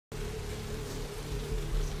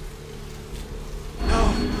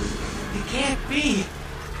can't be.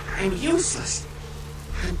 I'm useless.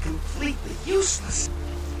 I'm completely useless.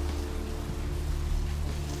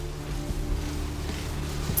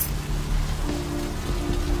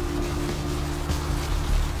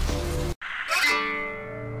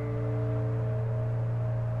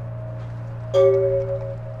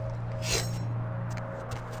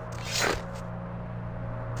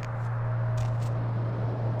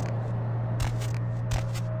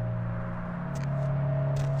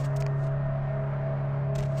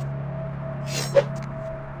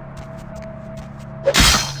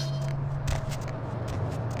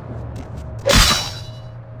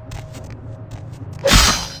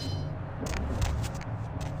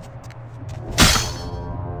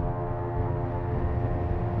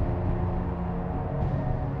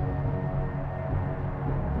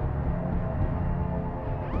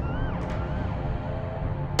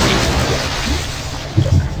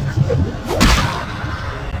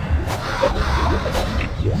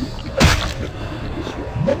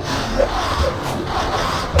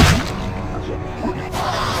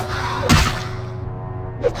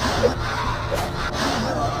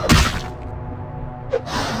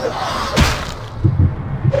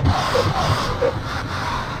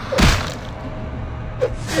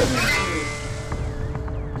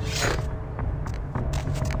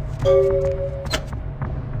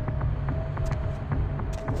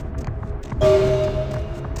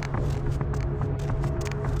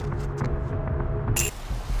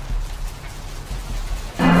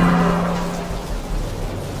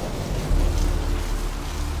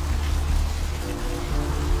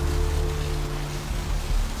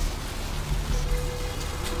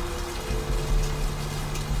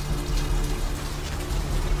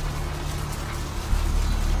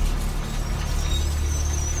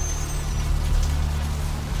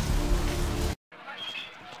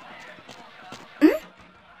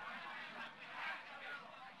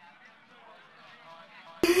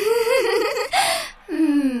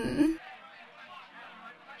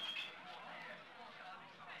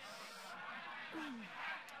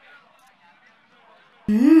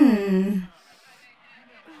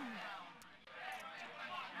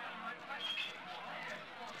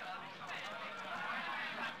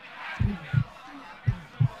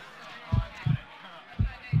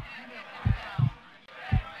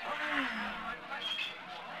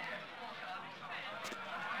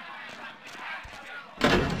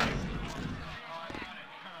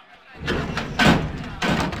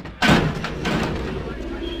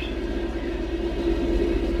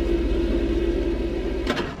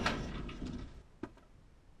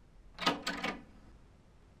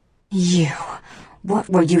 You. What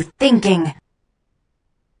were you thinking?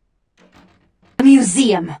 A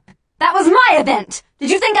museum. That was my event! Did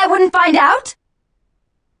you think I wouldn't find out?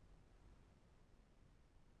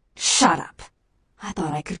 Shut up. I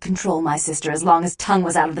thought I could control my sister as long as Tongue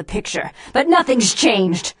was out of the picture, but nothing's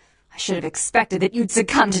changed. I should have expected that you'd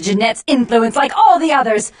succumb to Jeanette's influence like all the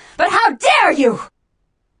others, but how dare you!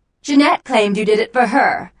 Jeanette claimed you did it for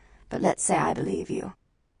her, but let's say I believe you.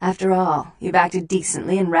 After all, you've acted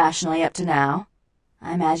decently and rationally up to now.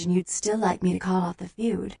 I imagine you'd still like me to call off the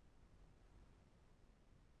feud.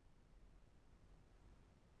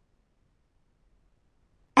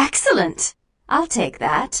 Excellent! I'll take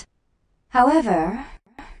that. However,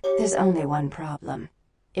 there's only one problem.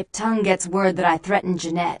 If Tongue gets word that I threatened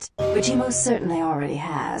Jeanette, which he most certainly already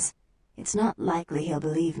has, it's not likely he'll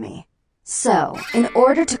believe me. So, in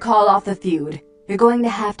order to call off the feud, you're going to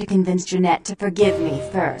have to convince Jeanette to forgive me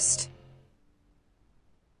first.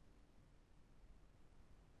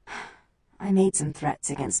 I made some threats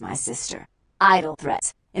against my sister. Idle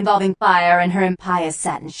threats, involving fire and her impious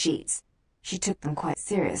satin sheets. She took them quite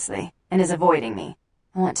seriously, and is avoiding me.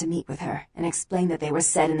 I want to meet with her, and explain that they were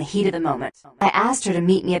said in the heat of the moment. I asked her to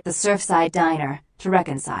meet me at the Surfside Diner, to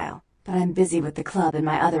reconcile, but I'm busy with the club and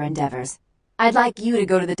my other endeavors. I'd like you to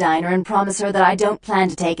go to the diner and promise her that I don't plan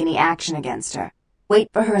to take any action against her. Wait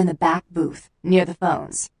for her in the back booth, near the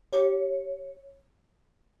phones.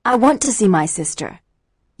 I want to see my sister.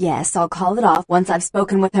 Yes, I'll call it off once I've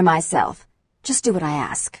spoken with her myself. Just do what I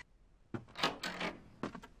ask.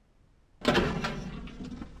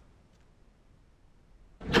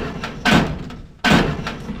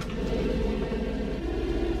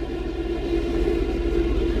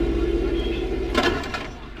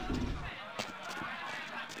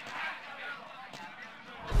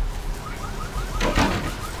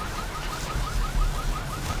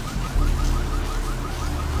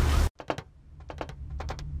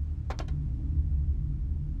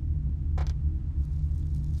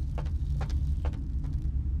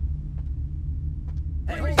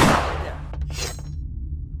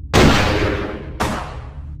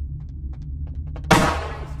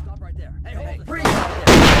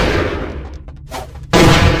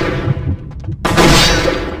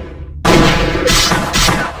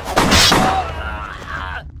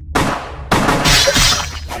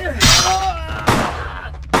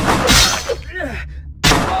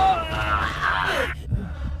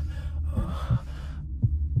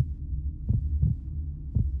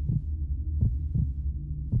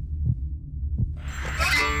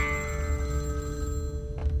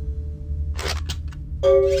 I'm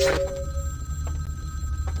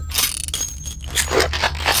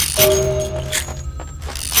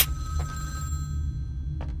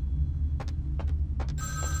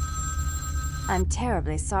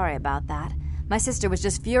terribly sorry about that. My sister was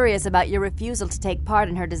just furious about your refusal to take part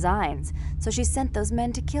in her designs, so she sent those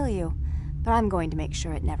men to kill you. But I'm going to make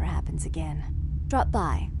sure it never happens again. Drop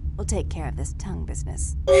by. We'll take care of this tongue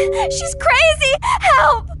business. She's crazy!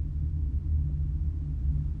 Help!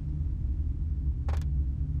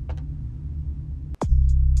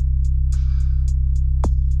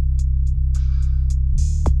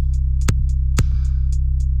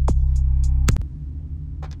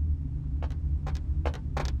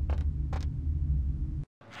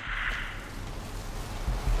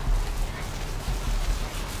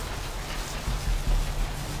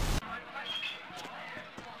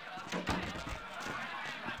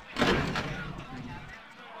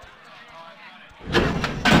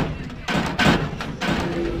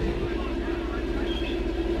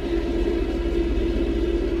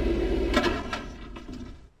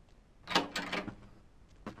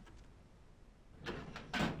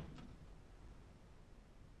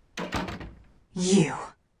 You.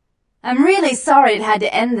 I'm really sorry it had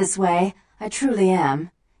to end this way. I truly am.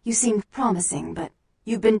 You seemed promising, but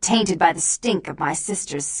you've been tainted by the stink of my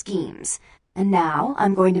sister's schemes. And now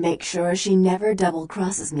I'm going to make sure she never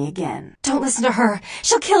double-crosses me again. Don't listen to her.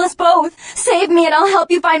 She'll kill us both. Save me and I'll help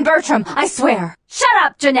you find Bertram, I swear. Shut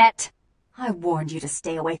up, Jeanette! I warned you to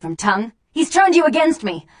stay away from Tongue. He's turned you against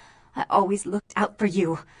me. I always looked out for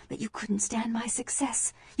you, but you couldn't stand my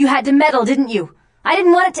success. You had to meddle, didn't you? I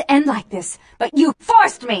didn't want it to end like this, but you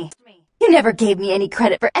forced me! You never gave me any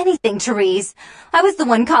credit for anything, Therese. I was the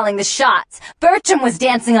one calling the shots. Bertram was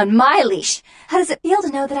dancing on my leash. How does it feel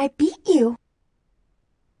to know that I beat you?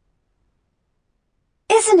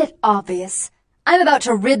 Isn't it obvious? I'm about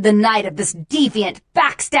to rid the night of this deviant,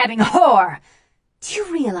 backstabbing whore. Do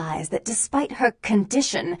you realize that despite her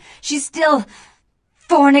condition, she still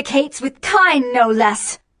fornicates with Kine, no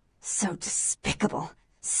less? So despicable.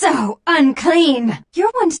 So unclean!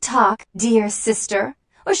 You're one to talk, dear sister.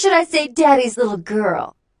 Or should I say Daddy's little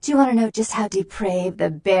girl? Do you want to know just how depraved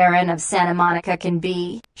the Baron of Santa Monica can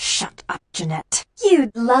be? Shut up, Jeanette.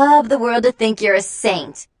 You'd love the world to think you're a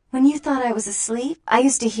saint. When you thought I was asleep, I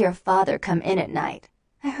used to hear Father come in at night.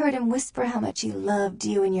 I heard him whisper how much he loved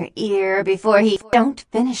you in your ear before he— Don't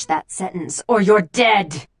finish that sentence, or you're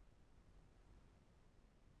dead!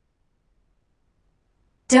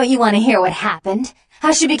 Don't you want to hear what happened?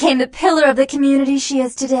 How she became the pillar of the community she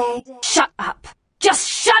is today? Shut up! Just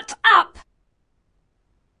shut up!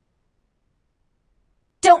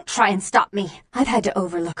 Don't try and stop me. I've had to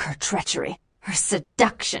overlook her treachery, her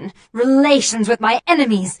seduction, relations with my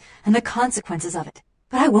enemies, and the consequences of it.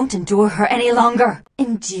 But I won't endure her any longer.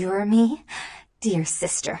 Endure me? Dear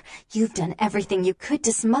sister, you've done everything you could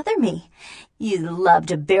to smother me. You love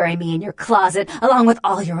to bury me in your closet, along with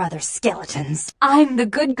all your other skeletons. I'm the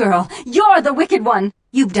good girl. You're the wicked one.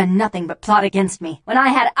 You've done nothing but plot against me, when I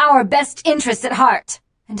had our best interests at heart.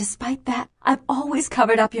 And despite that, I've always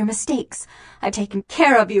covered up your mistakes. I've taken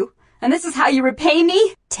care of you. And this is how you repay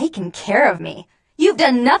me? Taken care of me? You've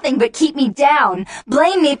done nothing but keep me down,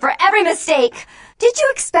 blame me for every mistake. Did you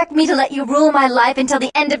expect me to let you rule my life until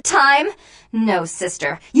the end of time? No,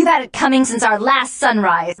 sister. You've had it coming since our last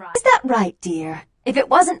sunrise. Is that right, dear? If it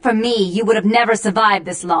wasn't for me, you would have never survived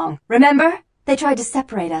this long. Remember? They tried to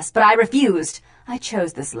separate us, but I refused. I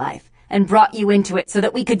chose this life, and brought you into it so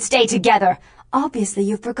that we could stay together. Obviously,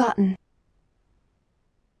 you've forgotten.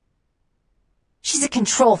 She's a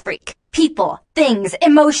control freak. People, things,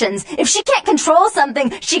 emotions. If she can't control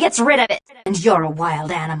something, she gets rid of it. And you're a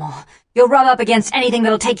wild animal. You'll rub up against anything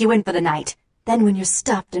that'll take you in for the night. Then when you're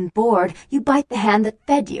stuffed and bored, you bite the hand that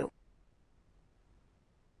fed you.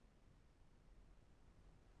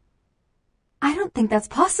 I don't think that's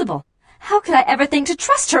possible. How could I ever think to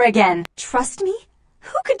trust her again? Trust me?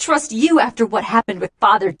 Who could trust you after what happened with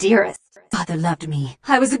Father Dearest? Father loved me.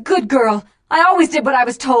 I was a good girl. I always did what I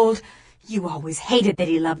was told. You always hated that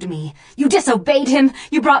he loved me. You disobeyed him.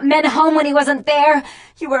 You brought men home when he wasn't there.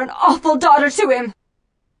 You were an awful daughter to him.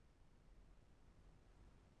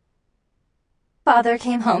 Father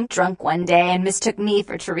came home drunk one day and mistook me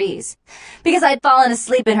for Therese, because I'd fallen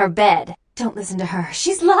asleep in her bed. Don't listen to her.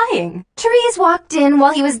 She's lying. Therese walked in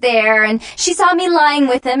while he was there, and she saw me lying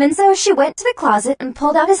with him, and so she went to the closet and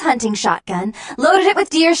pulled out his hunting shotgun, loaded it with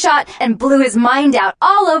deer shot, and blew his mind out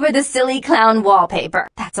all over the silly clown wallpaper.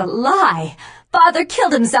 That's a lie. Father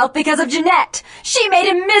killed himself because of Jeanette. She made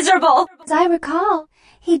him miserable. As I recall,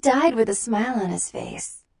 he died with a smile on his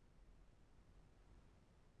face.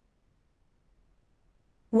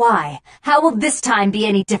 Why? How will this time be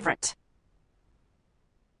any different?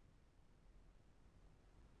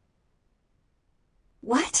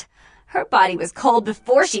 What? Her body was cold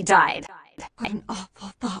before she died. What an awful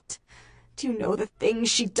thought. Do you know the things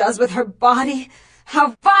she does with her body?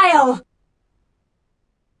 How vile!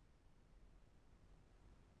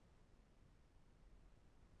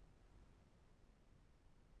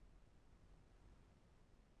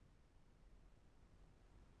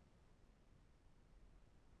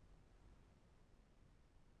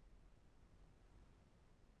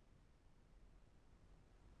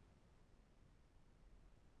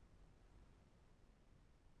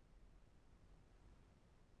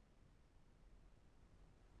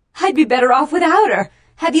 I'd be better off without her.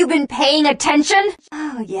 Have you been paying attention?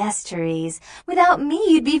 Oh, yes, Therese. Without me,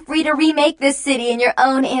 you'd be free to remake this city in your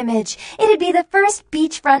own image. It'd be the first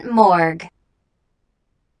beachfront morgue.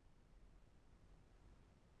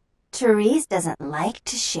 Therese doesn't like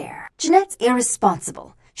to share. Jeanette's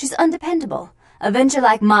irresponsible. She's undependable. A venture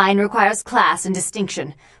like mine requires class and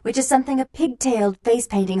distinction, which is something a pigtailed,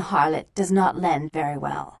 face-painting harlot does not lend very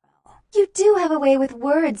well. You do have a way with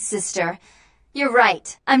words, sister. You're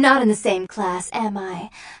right. I'm not in the same class, am I?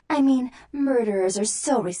 I mean, murderers are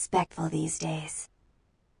so respectful these days.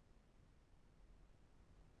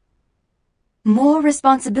 More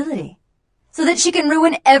responsibility. So that she can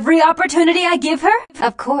ruin every opportunity I give her?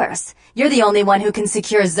 Of course. You're the only one who can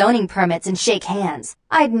secure zoning permits and shake hands.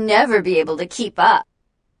 I'd never be able to keep up.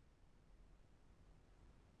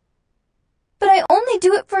 But I only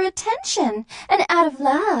do it for attention and out of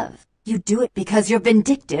love. You do it because you're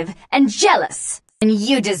vindictive and jealous, and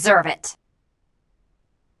you deserve it.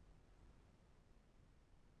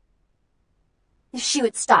 If she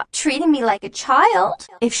would stop treating me like a child,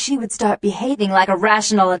 if she would start behaving like a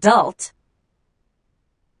rational adult.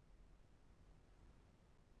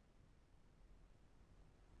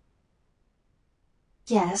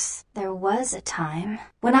 Yes, there was a time.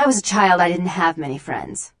 When I was a child, I didn't have many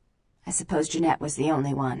friends. I suppose Jeanette was the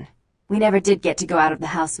only one. We never did get to go out of the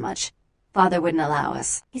house much. Father wouldn't allow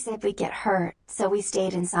us. He said we'd get hurt, so we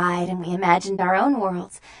stayed inside and we imagined our own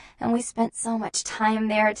worlds. And we spent so much time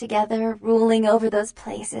there together, ruling over those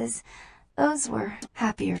places. Those were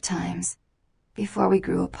happier times, before we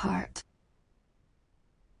grew apart.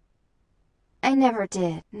 I never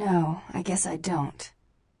did. No, I guess I don't.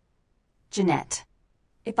 Jeanette,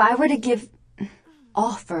 if I were to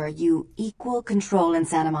offer you equal control in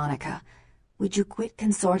Santa Monica, would you quit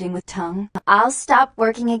consorting with Tongue? I'll stop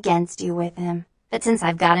working against you with him. But since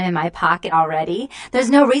I've got him in my pocket already,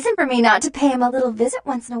 there's no reason for me not to pay him a little visit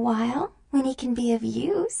once in a while, when he can be of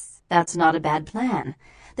use. That's not a bad plan.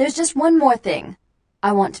 There's just one more thing.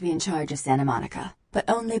 I want to be in charge of Santa Monica, but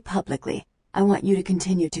only publicly. I want you to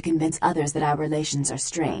continue to convince others that our relations are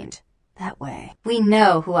strained. That way, we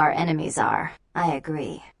know who our enemies are. I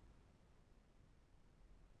agree.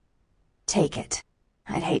 Take it.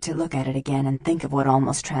 I'd hate to look at it again and think of what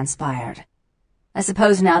almost transpired. I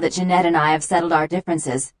suppose now that Jeanette and I have settled our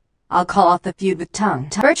differences, I'll call off the feud with Tongue.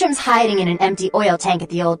 Bertram's hiding in an empty oil tank at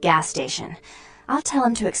the old gas station. I'll tell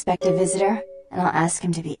him to expect a visitor, and I'll ask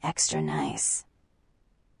him to be extra nice.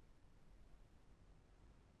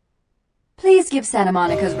 Please give Santa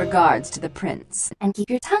Monica's regards to the prince. And keep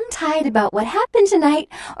your tongue tied about what happened tonight,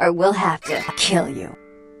 or we'll have to kill you.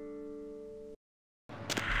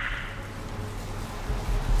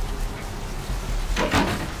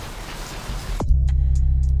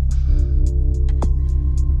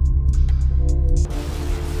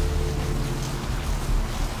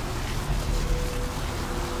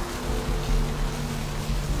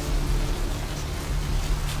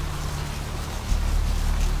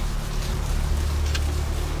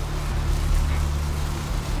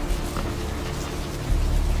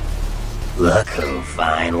 Look who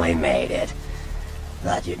finally made it.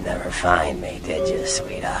 Thought you'd never find me, did you,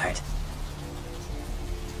 sweetheart?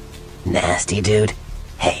 Nasty dude?